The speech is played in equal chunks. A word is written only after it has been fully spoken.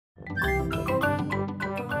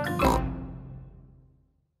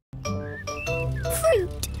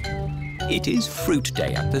It is fruit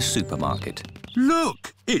day at the supermarket.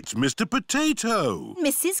 Look, it's Mr. Potato.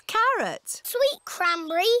 Mrs. Carrot. Sweet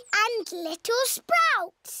cranberry and little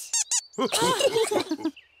sprouts.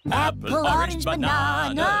 Apple, orange,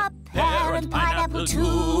 banana, pear and pineapple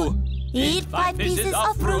too. Eat 5 pieces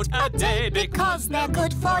of fruit a day because they're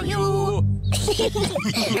good for you.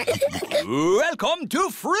 Welcome to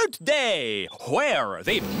Fruit Day, where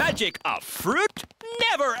the magic of fruit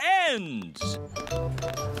never ends.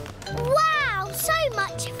 Wow, so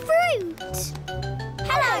much fruit.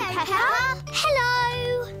 Hello, Peppa.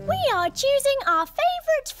 Hello. We are choosing our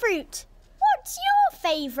favourite fruit. What's your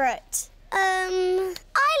favourite? I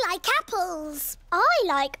like apples. I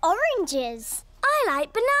like oranges. I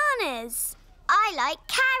like bananas. I like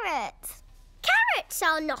carrots. Carrots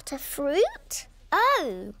are not a fruit.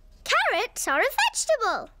 Oh, carrots are a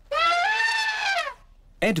vegetable.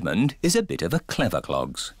 Edmund is a bit of a clever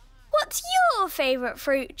clogs. What's your favourite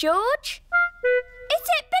fruit, George? Is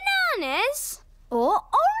it bananas? Or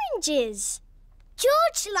oranges?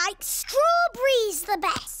 George likes strawberries the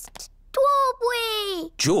best.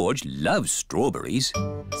 Strawberry. George loves strawberries.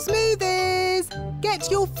 Smoothies! Get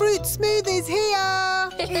your fruit smoothies here!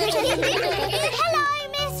 Hello,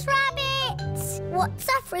 Miss Rabbit. What's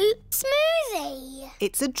a fruit smoothie?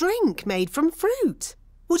 It's a drink made from fruit.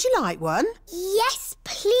 Would you like one? Yes,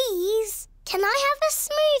 please. Can I have a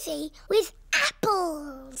smoothie with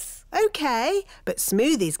apples? OK, but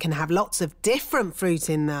smoothies can have lots of different fruit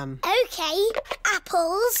in them. OK,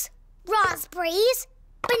 apples, raspberries,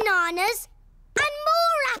 bananas and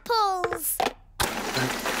more apples.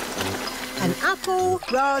 An apple,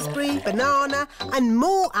 raspberry, banana and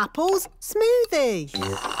more apples smoothie.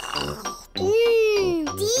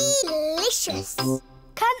 Delicious.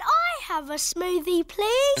 Can I have a smoothie,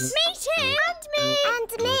 please? Me too. And me.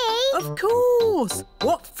 And me. Of course.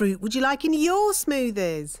 What fruit would you like in your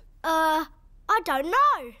smoothies? I don't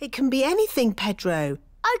know. It can be anything, Pedro.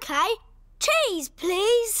 OK, cheese,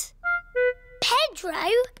 please. Pedro,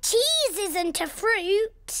 cheese isn't a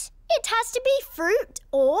fruit. It has to be fruit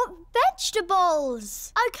or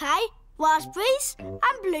vegetables. OK, raspberries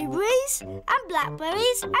and blueberries and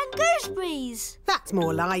blackberries and gooseberries. That's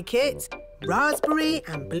more like it. Raspberry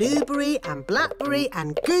and blueberry and blackberry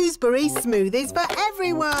and gooseberry smoothies for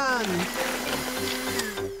everyone.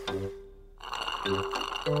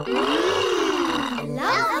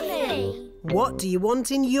 Lovely. What do you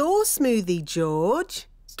want in your smoothie, George?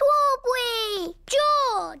 Strawberry.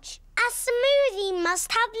 George, a smoothie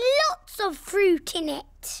must have lots of fruit in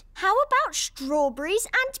it. How about strawberries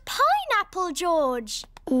and pineapple, George?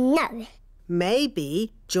 No.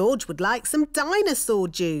 Maybe George would like some dinosaur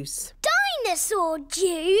juice. Dinosaur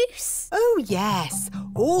juice? Oh, yes.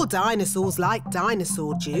 All dinosaurs like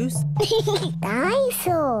dinosaur juice.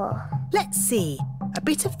 Dinosaur. Let's see. A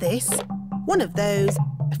bit of this, one of those,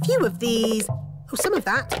 a few of these, oh, some of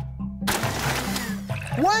that.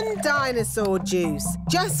 One dinosaur juice,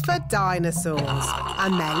 just for dinosaurs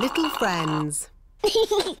and their little friends.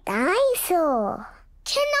 Dinosaur.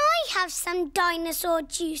 Can I have some dinosaur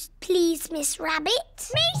juice, please, Miss Rabbit?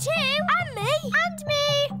 Me too. And me. And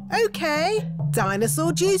me. OK,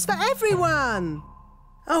 dinosaur juice for everyone.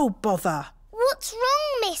 Oh, bother. What's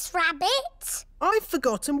wrong, Miss Rabbit? I've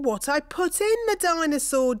forgotten what I put in the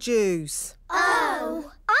dinosaur juice.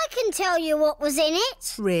 Oh, I can tell you what was in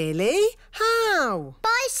it. Really? How?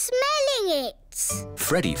 By smelling it.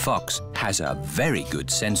 Freddy Fox has a very good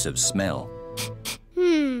sense of smell.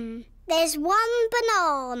 There's 1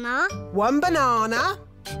 banana. 1 banana.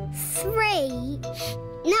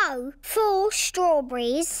 4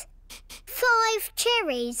 strawberries. 5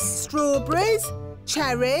 cherries. Strawberries,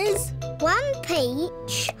 cherries. 1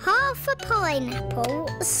 peach, half a pineapple,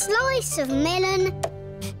 a slice of melon,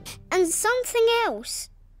 and something else.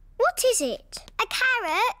 What is it? A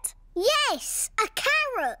carrot? Yes, a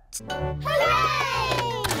carrot.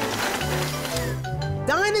 Hooray!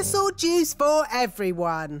 Dinosaur juice for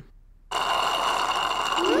everyone.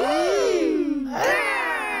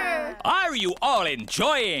 Are you all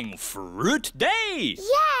enjoying Fruit Day?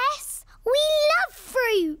 Yes, we love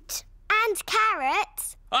fruit. And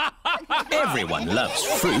carrots. Everyone loves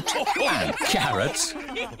fruit and carrots.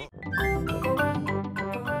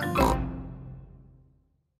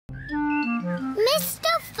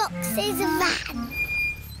 Mr. Fox's van.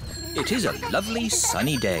 It is a lovely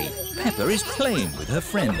sunny day. Peppa is playing with her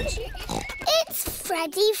friends. It's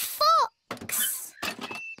Freddy Fox.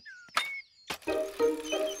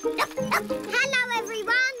 Hello,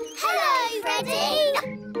 everyone. Hello, Freddy.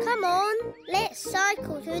 Come on, let's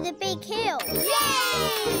cycle through the big hill.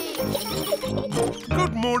 Yay!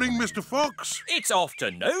 Good morning, Mr. Fox. It's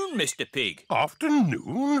afternoon, Mr. Pig.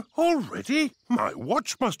 Afternoon? Already? My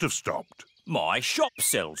watch must have stopped. My shop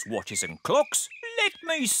sells watches and clocks. Let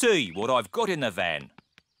me see what I've got in the van.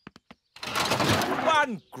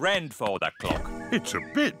 One grandfather clock. It's a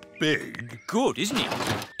bit big. Good, isn't it?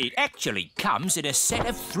 It actually comes in a set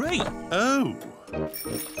of 3. Oh.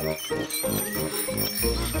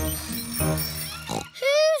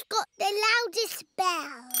 Who's got the loudest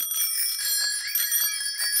bell?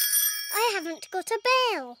 I haven't got a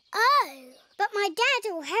bell. Oh. But my dad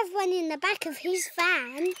will have one in the back of his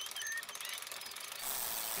van.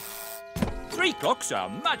 3 clocks are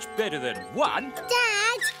much better than 1.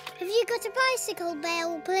 Dad, have you got a bicycle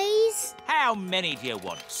bell, please? How many do you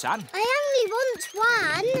want, son? I only want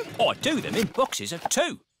one. I do them in boxes of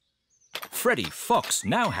 2. Freddie Fox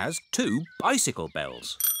now has 2 bicycle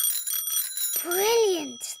bells.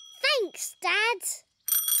 Brilliant. Thanks, Dad.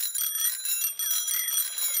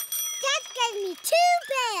 Dad gave me 2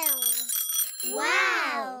 bells.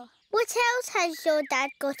 Wow. What else has your dad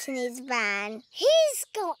got in his van? He's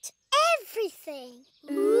got everything.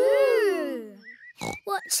 Ooh.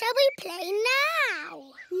 What shall we play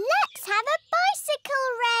now? Let's have a bicycle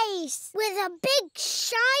race with a big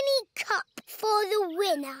shiny cup for the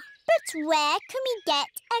winner. But where can we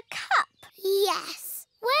get a cup? Yes,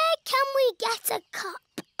 where can we get a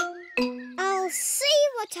cup? I'll see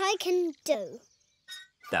what I can do.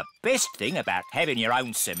 The best thing about having your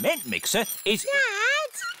own cement mixer is...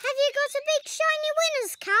 Dad, have you got a big shiny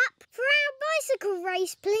winner's cup for our bicycle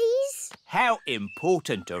race, please? How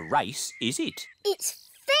important a race is it? It's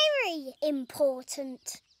very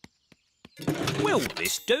important. Will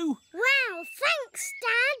this do? Wow, thanks,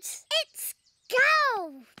 Dad. It's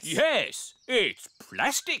gold. Yes, it's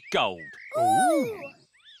plastic gold. Ooh.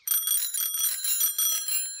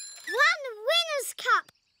 One winner's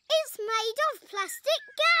cup. It's made of plastic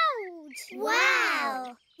gold.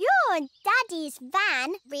 Wow. Your daddy's van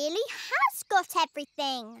really has got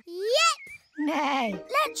everything. Yep. Nay.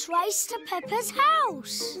 Let's race to Peppa's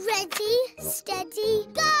house. Ready, steady,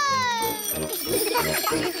 go!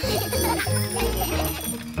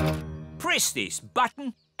 Press this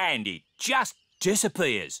button and it just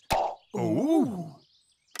disappears. Oh.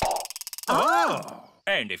 Ah.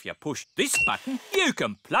 And if you push this button, you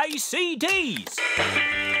can play CDs.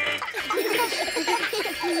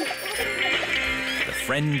 The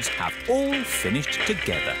friends have all finished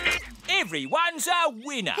together. Everyone's a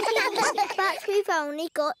winner. But we've only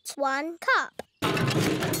got 1 cup.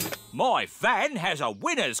 My van has a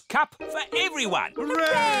winner's cup for everyone.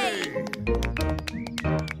 Hooray!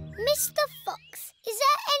 Mr. Fox, is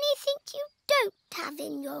there anything you don't have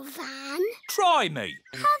in your van? Try me.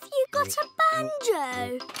 Have you got a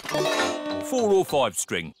banjo? 4 or 5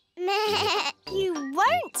 string. You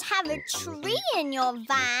won't have a tree in your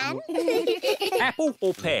van. Apple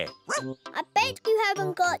or pear? I bet you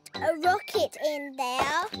haven't got a rocket in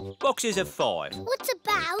there. Boxes of 5. What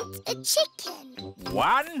about a chicken?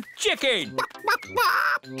 1 chicken.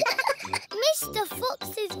 Mr.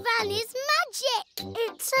 Fox's van is magic.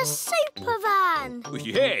 It's a super van.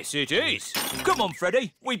 Yes, it is. Come on,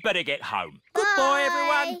 Freddie. We better get home. Goodbye,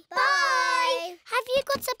 everyone. Bye. Have you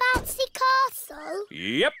got a bouncy castle?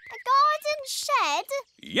 Yep. A garden shed?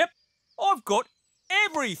 Yep. I've got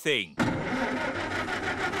everything.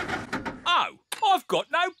 Oh, I've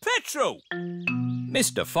got no petrol.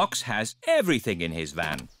 Mr. Fox has everything in his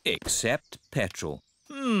van except petrol.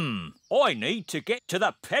 I need to get to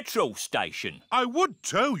the petrol station. I would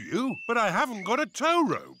tow you, but I haven't got a tow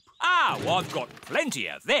rope. Oh, I've got plenty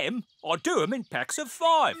of them. I do them in packs of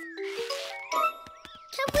 5.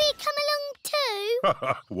 Can we come along too?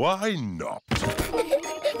 Why not?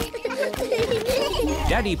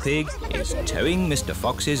 Daddy Pig is towing Mr.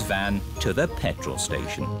 Fox's van to the petrol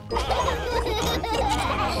station.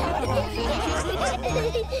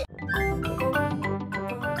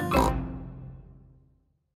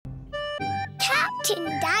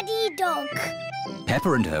 Captain Daddy Dog.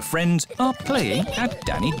 Peppa and her friends are playing at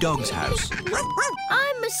Danny Dog's house.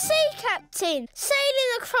 I'm a sea captain,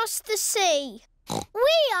 sailing across the sea.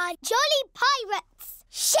 We are jolly pirates.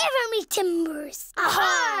 Shiver me timbers.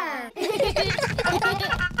 Aha!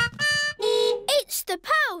 It's the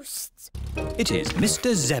post. It is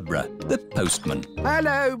Mr. Zebra, the postman.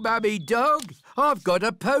 Hello, Mummy Dog. I've got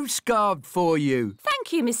a postcard for you.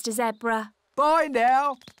 Thank you, Mr. Zebra. Bye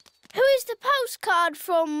now. Who is the postcard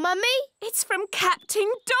from, Mummy? It's from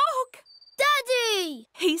Captain Dog. Daddy!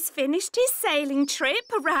 He's finished his sailing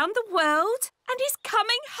trip around the world and he's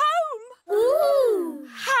coming home. Ooh!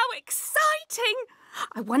 How exciting!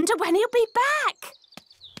 I wonder when he'll be back.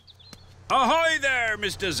 Ahoy there,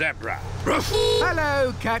 Mr. Zebra.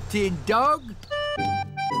 Hello, Captain Dog.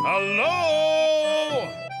 Hello!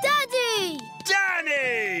 Daddy!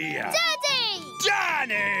 Danny! Daddy!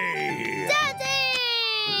 Danny! Daddy!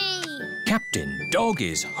 Captain Dog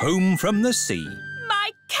is home from the sea.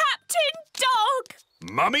 My Captain Dog!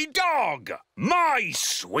 Mummy Dog, my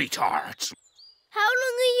sweetheart. How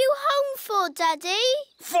long are you home for, Daddy?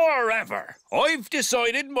 Forever. I've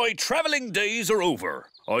decided my travelling days are over.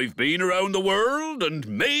 I've been around the world and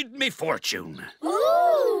made me fortune.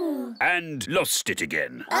 Ooh! And lost it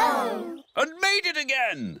again. Oh! And made it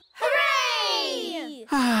again. Hooray!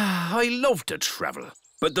 I love to travel,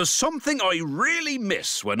 but there's something I really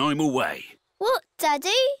miss when I'm away. What, Daddy?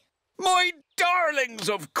 My darlings,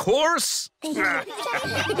 of course. Ruff,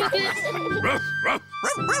 ruff, ruff,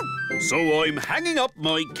 ruff. So I'm hanging up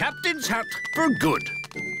my captain's hat for good.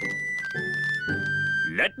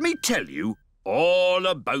 Let me tell you all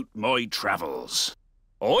about my travels.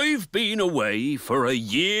 I've been away for a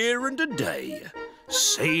year and a day,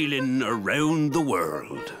 sailing around the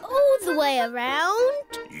world. All the way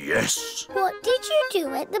around? Yes. What did you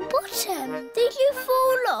do at the bottom? Did you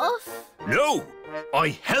fall off? No, I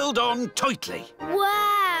held on tightly.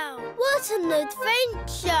 Wow! What an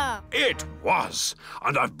adventure! It was,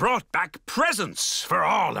 and I've brought back presents for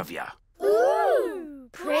all of you. Ooh!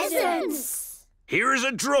 Presents! Here's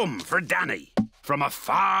a drum for Danny from a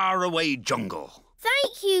faraway jungle.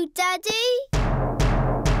 Thank you, Daddy.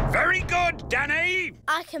 Very good, Danny.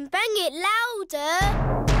 I can bang it louder.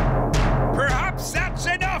 Perhaps that's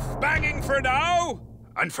enough banging for now.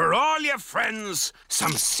 And for all your friends,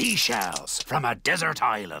 some seashells from a desert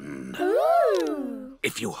island. Ooh!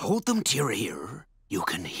 If you hold them to your ear, you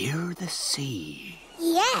can hear the sea.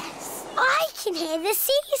 Yes, I can hear the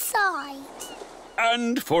seaside.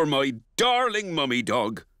 And for my darling mummy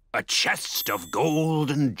dog, a chest of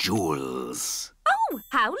gold and jewels. Oh,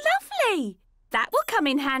 how lovely! That will come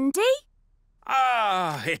in handy.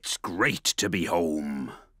 Ah, it's great to be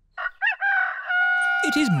home.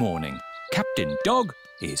 It is morning. Captain Dog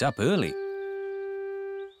is up early.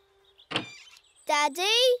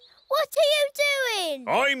 Daddy, what are you doing?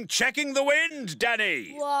 I'm checking the wind,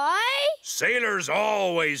 Danny. Why? Sailors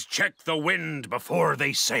always check the wind before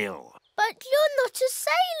they sail. But you're not a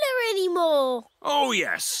sailor anymore. Oh,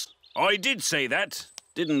 yes. I did say that,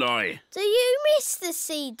 didn't I? Do you miss the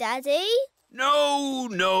sea, Daddy?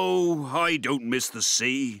 No, I don't miss the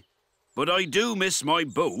sea. But I do miss my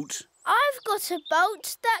boat. I've got a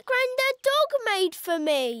boat that Grandad Dog made for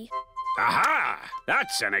me. Aha!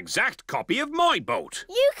 That's an exact copy of my boat.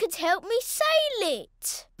 You could help me sail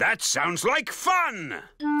it. That sounds like fun!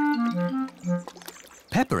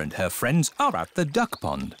 Peppa and her friends are at the duck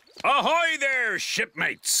pond. Ahoy there,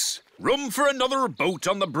 shipmates! Room for another boat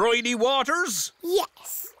on the briny waters?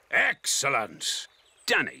 Yes. Excellent!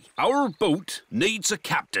 Danny, our boat needs a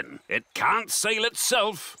captain. It can't sail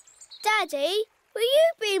itself. Daddy, will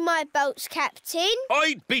you be my boat's captain?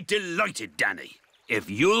 I'd be delighted, Danny, if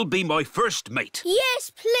you'll be my first mate.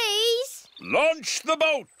 Yes, please. Launch the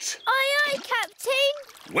boat! Aye, aye,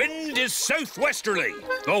 Captain. Wind is southwesterly.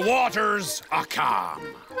 The waters are calm.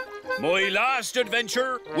 My last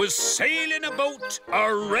adventure was sailing a boat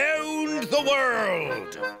around the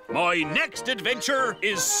world. My next adventure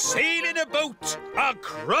is sailing a boat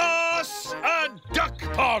across a duck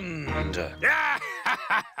pond.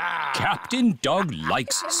 Captain Dog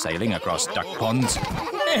likes sailing across duck ponds.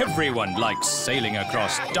 Everyone likes sailing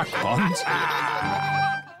across duck ponds.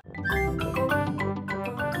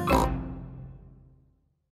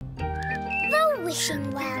 The wishing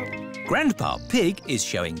well. Grandpa Pig is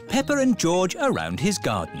showing Peppa and George around his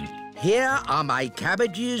garden. Here are my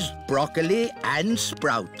cabbages, broccoli and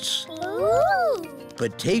sprouts. Ooh.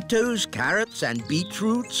 Potatoes, carrots and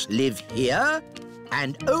beetroots live here.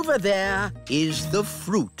 And over there is the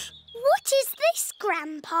fruit. What is this,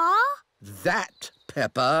 Grandpa? That,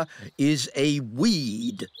 Peppa, is a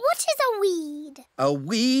weed. What is a weed? A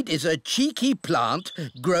weed is a cheeky plant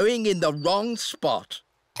growing in the wrong spot.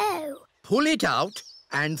 Oh. Pull it out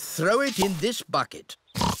and throw it in this bucket.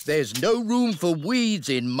 There's no room for weeds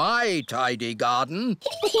in my tidy garden.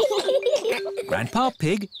 Grandpa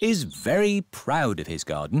Pig is very proud of his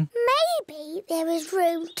garden. Maybe there is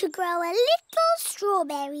room to grow a little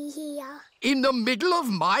strawberry here. In the middle of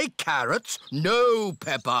my carrots? No,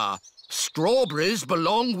 Peppa. Strawberries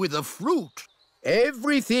belong with the fruit.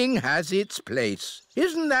 Everything has its place.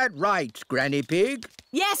 Isn't that right, Granny Pig?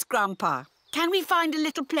 Yes, Grandpa. Can we find a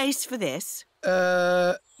little place for this?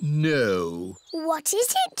 No. What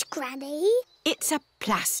is it, Granny? It's a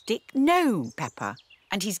plastic gnome, Peppa,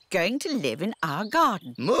 and he's going to live in our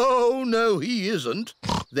garden. Oh, no, he isn't.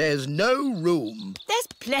 there's no room. There's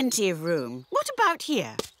plenty of room. What about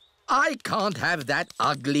here? I can't have that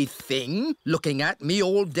ugly thing looking at me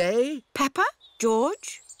all day. Peppa,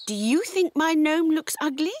 George, do you think my gnome looks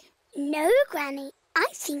ugly? No, Granny. I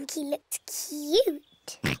think he looks cute.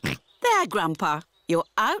 There, Grandpa. You're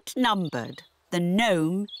outnumbered. The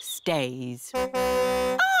gnome stays.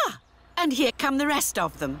 Ah! And here come the rest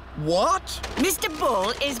of them. What? Mr.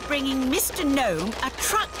 Bull is bringing Mr. Gnome a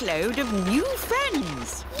truckload of new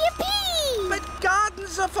friends. Yippee! But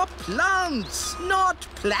gardens are for plants, not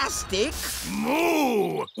plastic.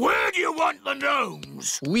 Moo! Where do you want the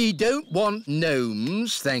gnomes? We don't want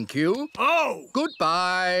gnomes, thank you. Oh!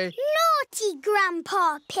 Goodbye. Naughty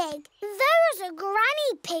Grandpa Pig. Those are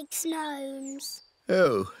Granny Pig's gnomes.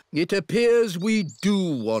 Oh, it appears we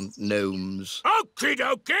do want gnomes. Okie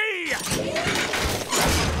dokie!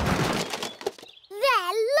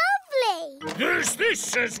 They're lovely. There's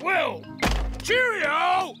this as well.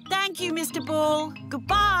 Cheerio! Thank you, Mr. Bull.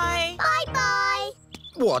 Goodbye. Bye-bye.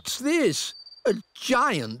 What's this? A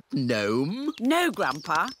giant gnome? No,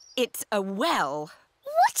 Grandpa. It's a well.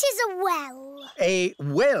 What is a well? A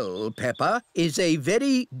well, Peppa, is a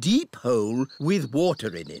very deep hole with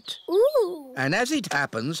water in it. Ooh. And as it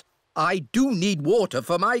happens, I do need water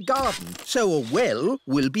for my garden, so a well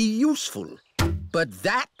will be useful. But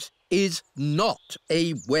that is not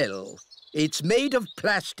a well. It's made of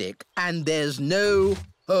plastic and there's no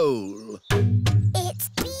hole. It's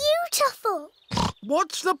beautiful.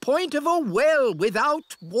 What's the point of a well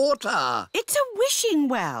without water? It's a wishing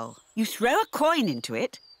well. You throw a coin into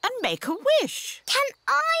it and make a wish. Can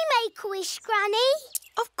I make a wish, Granny?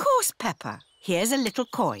 Of course, Peppa. Here's a little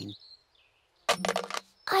coin.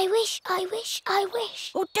 I wish, I wish, I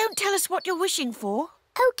wish. Oh, don't tell us what you're wishing for.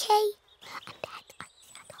 OK.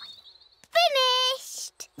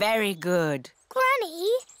 Finished! Very good. Granny,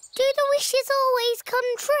 do the wishes always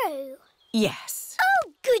come true? Yes.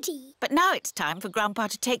 Oh, goody. But now it's time for Grandpa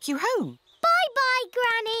to take you home. Bye-bye,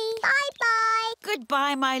 Granny. Bye-bye.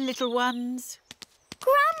 Goodbye, my little ones.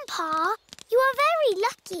 Grandpa, you are very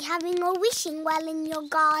lucky having a wishing well in your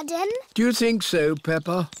garden. Do you think so,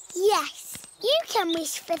 Peppa? Yes. You can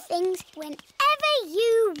wish for things whenever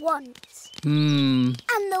you want.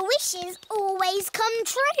 And the wishes always come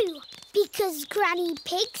true, because Granny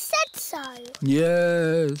Pig said so.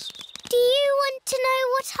 Yes. Do you want to know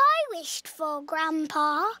what I wished for,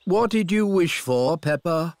 Grandpa? What did you wish for,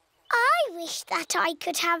 Peppa? I wish that I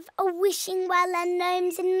could have a wishing well and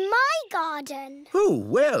gnomes in my garden. Oh,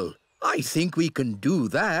 well, I think we can do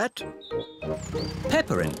that.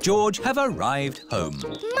 Peppa and George have arrived home.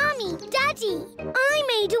 Mummy, Daddy, I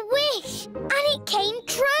made a wish and it came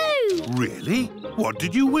true. Really? What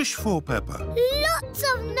did you wish for, Peppa? Lots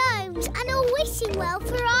of gnomes and a wishing well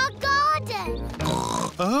for our garden.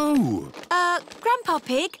 Oh! Grandpa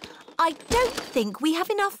Pig, I don't think we have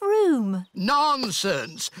enough room.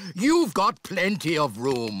 Nonsense! You've got plenty of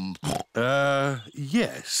room.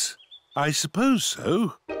 Yes. I suppose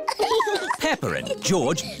so. Peppa and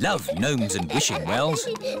George love gnomes and wishing wells.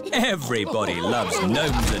 Everybody loves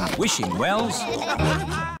gnomes and wishing wells.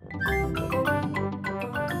 The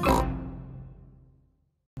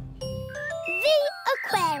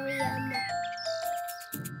aquarium.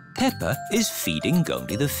 Peppa is feeding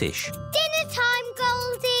Goldie the fish. Dinner time,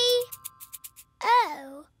 Goldie.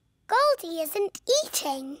 Oh, Goldie isn't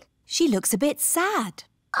eating. She looks a bit sad.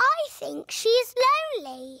 I think she is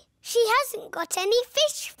lonely. She hasn't got any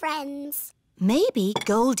fish friends. Maybe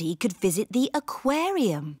Goldie could visit the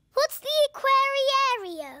aquarium. What's the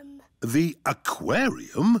aquariarium? The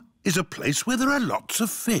aquarium is a place where there are lots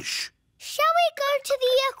of fish. Shall we go to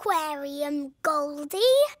the aquarium, Goldie?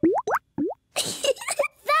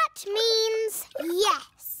 That means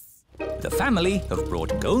yes. The family have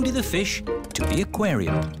brought Goldie the fish to the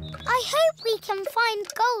aquarium. I hope we can find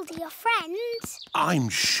Goldie a friend. I'm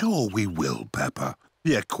sure we will, Peppa.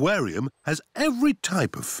 The aquarium has every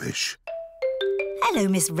type of fish. Hello,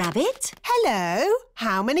 Miss Rabbit. Hello.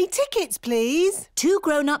 How many tickets, please? 2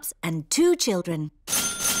 grown-ups and 2 children.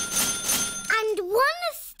 And 1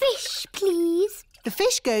 fish, please. The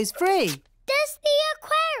fish goes free. Does the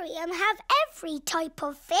aquarium have every type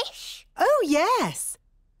of fish? Oh, yes.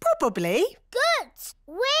 Probably. Good.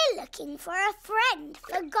 We're looking for a friend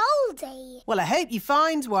for Goldie. Well, I hope you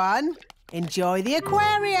find one. Enjoy the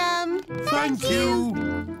aquarium. Thank you.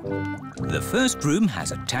 The first room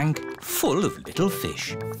has a tank full of little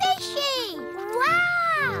fish. Fishy!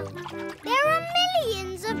 Wow! There are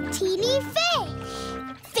millions of teeny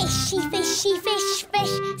fish. Fishy, fishy, fish,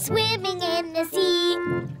 fish, swimming in the sea.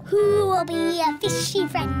 Who will be a fishy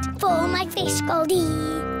friend for my fish Goldie?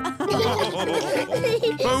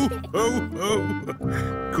 Ho, ho, ho.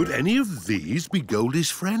 Could any of these be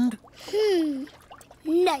Goldie's friend?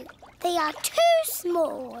 No, they are too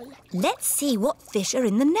small. Let's see what fish are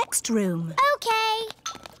in the next room. OK.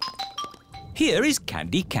 Here is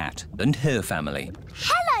Candy Cat and her family.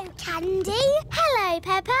 Hello, Candy. Hello,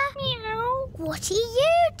 Peppa. Meow. What are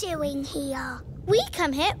you doing here? We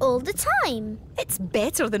come here all the time. It's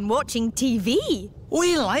better than watching TV.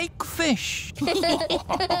 We like fish.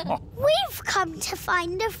 We've come to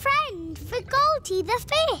find a friend for Goldie the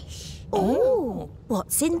fish. Oh,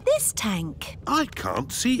 what's in this tank? I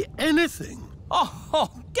can't see anything. Oh,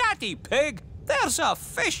 Daddy Pig, there's a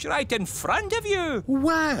fish right in front of you.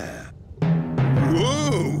 Where?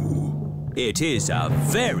 Whoa! It is a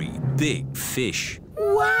very big fish.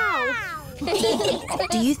 Wow!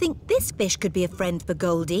 Do you think this fish could be a friend for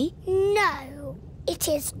Goldie? No, it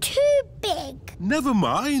is too big. Never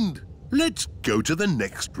mind. Let's go to the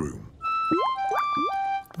next room.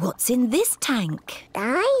 What's in this tank?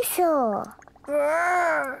 Dinosaur.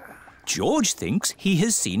 George thinks he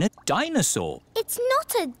has seen a dinosaur. It's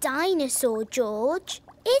not a dinosaur, George.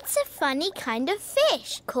 It's a funny kind of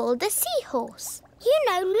fish called a seahorse. You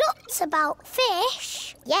know lots about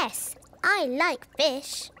fish. Yes, I like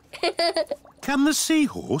fish. Can the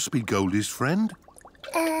seahorse be Goldie's friend?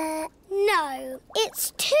 No.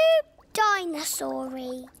 It's too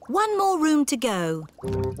dinosaur-y. One more room to go.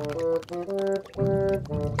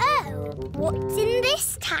 Oh, what's in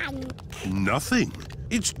this tank? Nothing.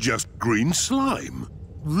 It's just green slime.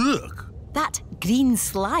 Look. That green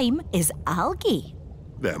slime is algae.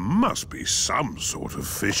 There must be some sort of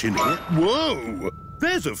fish in here. Whoa!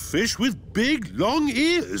 There's a fish with big, long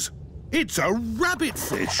ears. It's a rabbit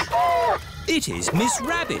fish. It is Miss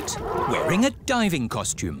Rabbit, wearing a diving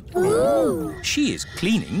costume. Ooh. She is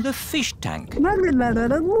cleaning the fish tank.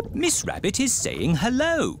 Miss Rabbit is saying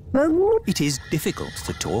hello. It is difficult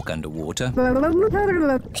to talk underwater. Hello, Miss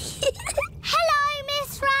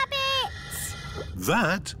Rabbit.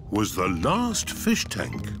 That was the last fish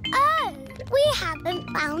tank. Oh, we haven't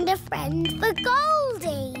found a friend for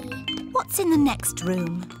Goldie. What's in the next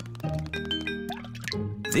room?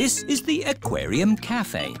 This is the Aquarium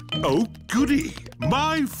Cafe. Oh, goody.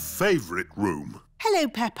 My favourite room. Hello,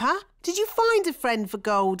 Peppa. Did you find a friend for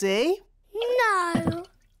Goldie? No.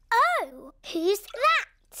 Oh, who's that?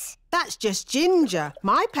 That's just Ginger,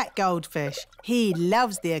 my pet goldfish. He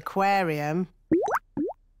loves the aquarium.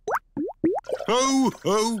 Ho,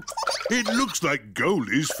 ho. It looks like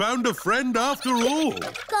Goldie's found a friend after all.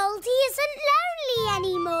 Goldie isn't lonely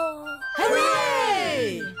anymore.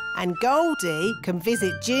 Hooray! And Goldie can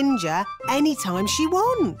visit Ginger anytime she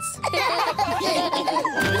wants.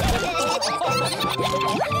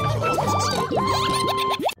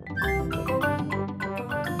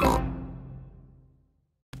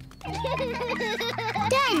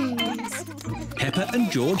 Dens. Peppa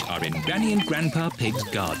and George are in Granny and Grandpa Pig's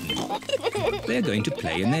garden. They're going to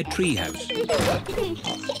play in their treehouse.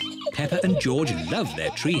 Peppa and George love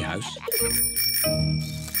their treehouse.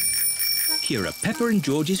 Here are Peppa and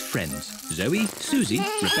George's friends, Zoe, Susie,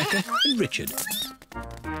 Rebecca and Richard.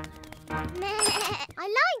 I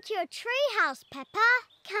like your treehouse, Peppa.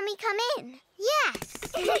 Can we come in? Yes.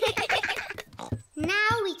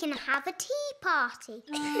 Now we can have a tea party.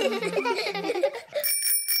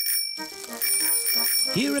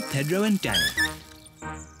 Here are Pedro and Danny.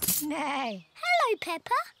 Hello,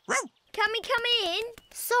 Peppa. Can we come in?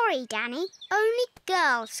 Sorry, Danny. Only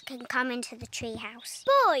girls can come into the treehouse.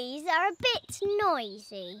 Boys are a bit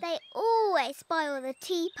noisy. They always spoil the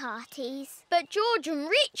tea parties. But George and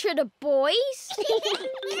Richard are boys.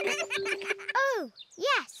 Oh,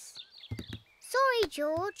 yes. Sorry,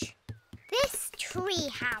 George. This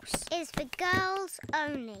treehouse is for girls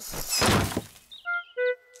only.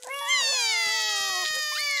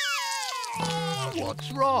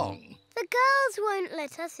 What's wrong? The girls won't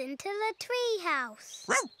let us into the treehouse.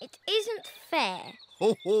 It isn't fair.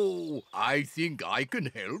 Ho ho! I think I can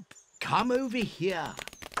help. Come over here.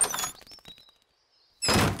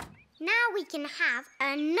 Now we can have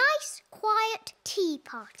a nice, quiet tea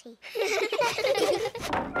party.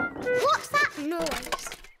 What's that noise?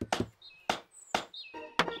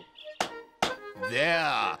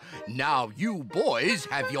 There. Now you boys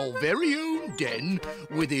have your very own den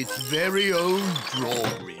with its very own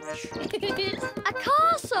drawbridge. A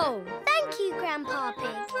castle! Thank you, Grandpa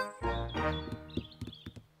Pig.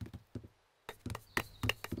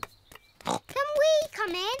 Can we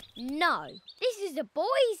come in? No. This is a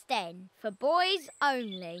boys' den for boys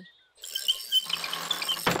only.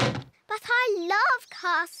 But I love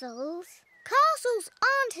castles. Castles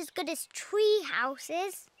aren't as good as tree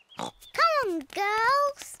houses. Come on,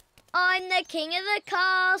 girls. I'm the king of the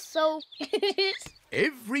castle.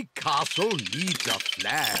 Every castle needs a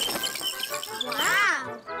flag.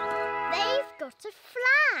 Wow! They've got a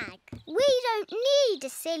flag. We don't need a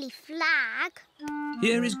silly flag.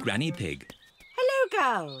 Here is Granny Pig. Hello,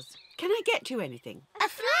 girls. Can I get you anything? A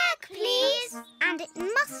flag, please. And it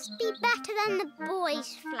must be better than the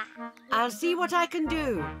boys' flag. I'll see what I can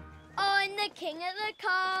do. I'm the king of the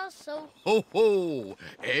castle. Ho, ho!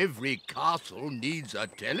 Every castle needs a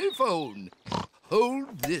telephone.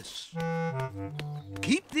 Hold this.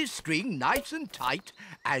 Keep this string nice and tight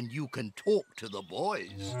and you can talk to the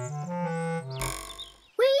boys.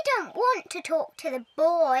 We don't want to talk to the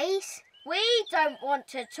boys. We don't want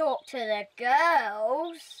to talk to the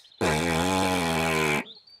girls.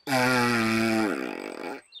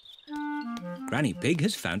 Granny Pig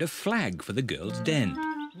has found a flag for the girls' den.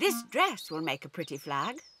 This dress will make a pretty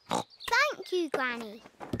flag. Thank you, Granny.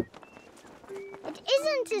 It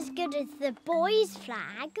isn't as good as the boys'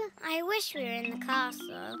 flag. I wish we were in the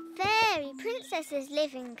castle. Fairy princesses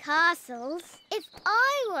live in castles. If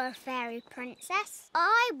I were a fairy princess,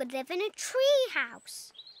 I would live in a tree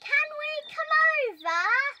house. Can we come over,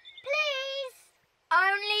 please?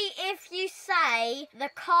 Only if you say the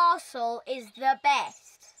castle is the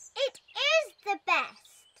best. It is the best.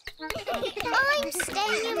 I'm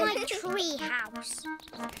staying in my tree house.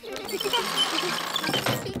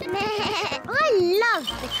 I love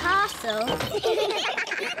the castle.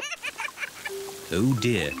 Oh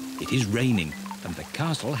dear, it is raining and the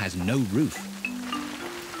castle has no roof.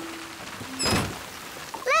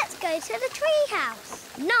 Let's go to the tree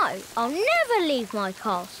house. No, I'll never leave my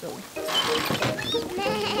castle.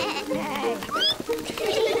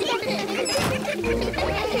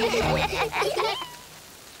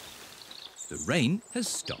 The rain has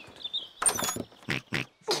stopped.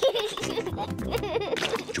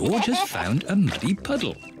 George has found a muddy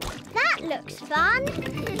puddle. That looks fun.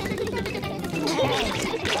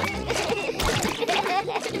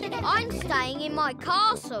 I'm staying in my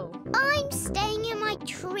castle. I'm staying in my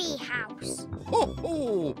tree house. Ho,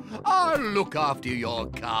 ho! I'll look after your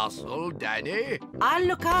castle, Danny. I'll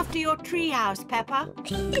look after your tree house, Peppa.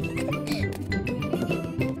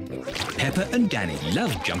 Peppa and Danny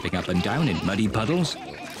love jumping up and down in muddy puddles.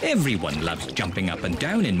 Everyone loves jumping up and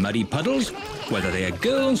down in muddy puddles, whether they are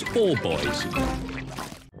girls or boys.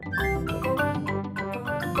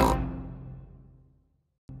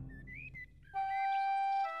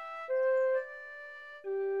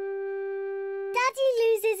 Daddy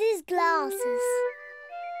loses his glasses.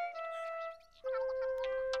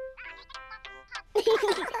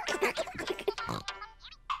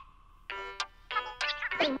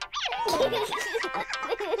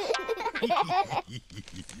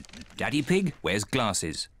 Daddy Pig wears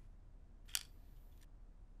glasses.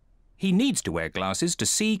 He needs to wear glasses to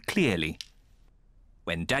see clearly.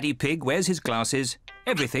 When Daddy Pig wears his glasses,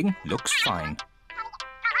 everything looks fine.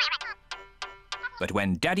 But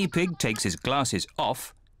when Daddy Pig takes his glasses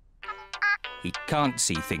off, he can't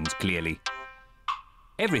see things clearly.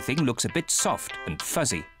 Everything looks a bit soft and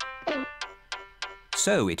fuzzy.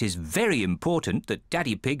 So it is very important that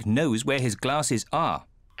Daddy Pig knows where his glasses are.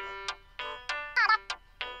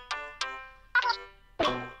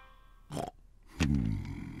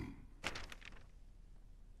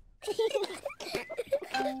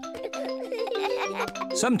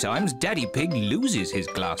 Sometimes Daddy Pig loses his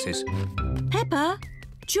glasses. Peppa,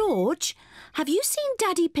 George, have you seen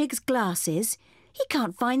Daddy Pig's glasses? He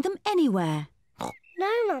can't find them anywhere.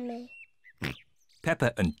 No, Mummy.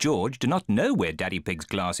 Peppa and George do not know where Daddy Pig's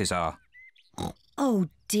glasses are. Oh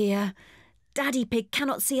dear. Daddy Pig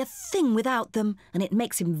cannot see a thing without them, and it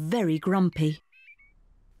makes him very grumpy.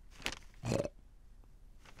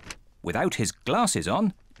 Without his glasses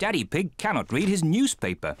on, Daddy Pig cannot read his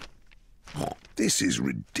newspaper. This is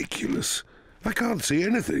ridiculous. I can't see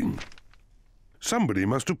anything. Somebody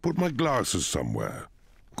must have put my glasses somewhere.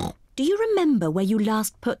 Do you remember where you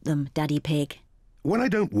last put them, Daddy Pig? When I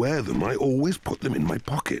don't wear them, I always put them in my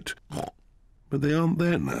pocket. But they aren't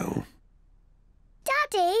there now.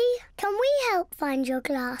 Daddy, can we help find your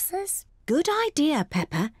glasses? Good idea,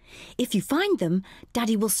 Peppa. If you find them,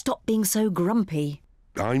 Daddy will stop being so grumpy.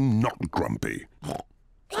 I'm not grumpy.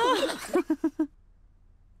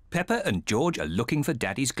 Peppa and George are looking for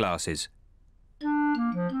Daddy's glasses.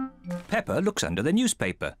 Peppa looks under the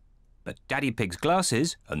newspaper, but Daddy Pig's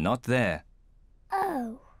glasses are not there.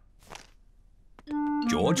 Oh.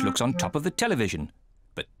 George looks on top of the television,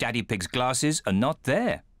 but Daddy Pig's glasses are not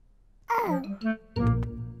there. Oh.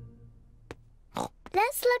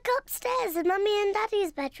 Let's look upstairs in Mummy and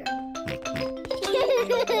Daddy's bedroom.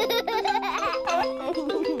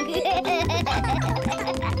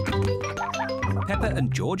 Peppa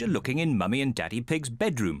and George are looking in Mummy and Daddy Pig's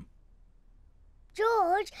bedroom.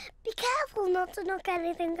 George, be careful not to knock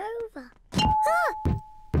anything over. Ah!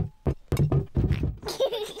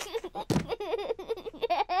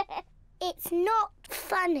 It's not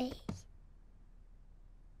funny.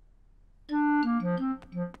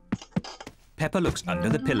 Peppa looks under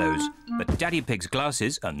the pillows, but Daddy Pig's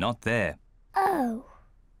glasses are not there. Oh.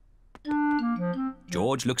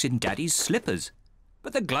 George looks in Daddy's slippers,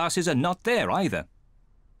 but the glasses are not there either.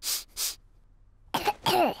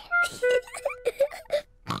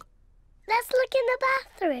 Let's look in the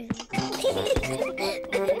bathroom.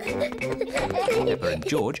 Peppa and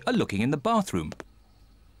George are looking in the bathroom.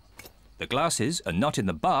 The glasses are not in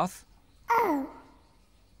the bath. Oh.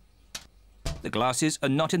 The glasses are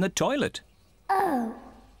not in the toilet. Oh.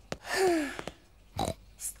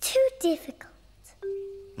 It's too difficult.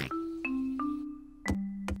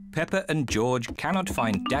 Peppa and George cannot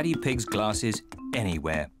find Daddy Pig's glasses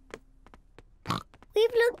anywhere.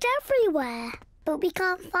 We've looked everywhere, but we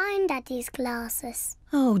can't find Daddy's glasses.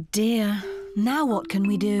 Oh dear. Now what can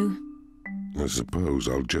we do? I suppose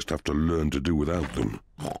I'll just have to learn to do without them.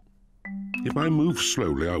 If I move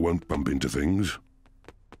slowly, I won't bump into things.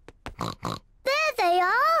 There they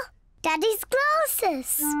are! Daddy's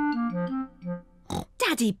glasses!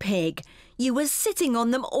 Daddy Pig, you were sitting on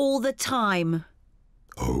them all the time.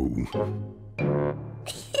 Oh.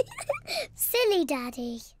 Silly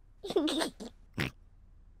Daddy.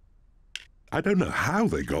 I don't know how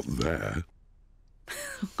they got there.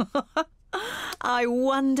 I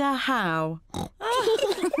wonder how.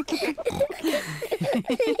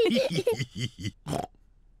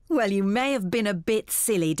 Well, you may have been a bit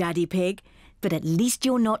silly, Daddy Pig, but at least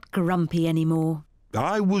you're not grumpy anymore.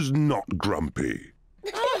 I was not grumpy.